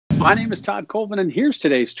My name is Todd Colvin, and here's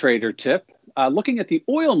today's trader tip. Looking at the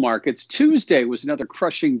oil markets, Tuesday was another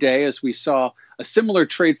crushing day as we saw a similar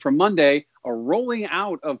trade from Monday, a rolling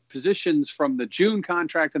out of positions from the June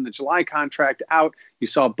contract and the July contract out. You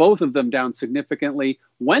saw both of them down significantly.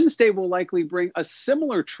 Wednesday will likely bring a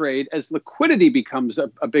similar trade as liquidity becomes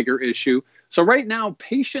a bigger issue. So right now,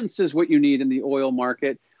 patience is what you need in the oil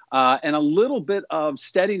market. And a little bit of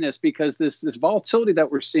steadiness, because this volatility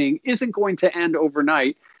that we're seeing isn't going to end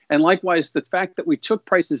overnight. And likewise, the fact that we took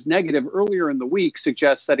prices negative earlier in the week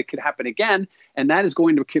suggests that it could happen again. And that is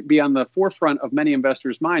going to be on the forefront of many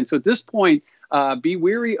investors' minds. So at this point, be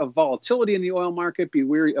wary of volatility in the oil market, be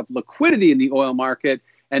wary of liquidity in the oil market,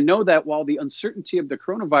 and know that while the uncertainty of the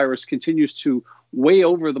coronavirus continues to weigh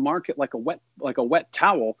over the market like a wet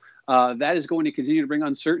towel, that is going to continue to bring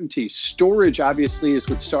uncertainty. Storage, obviously, is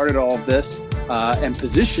what started all of this, and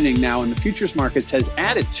positioning now in the futures markets has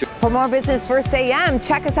added to. For more Business First AM,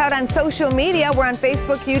 check us out on social media. We're on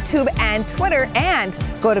Facebook, YouTube, and Twitter. And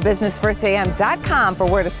go to businessfirstam.com for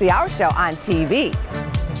where to see our show on TV.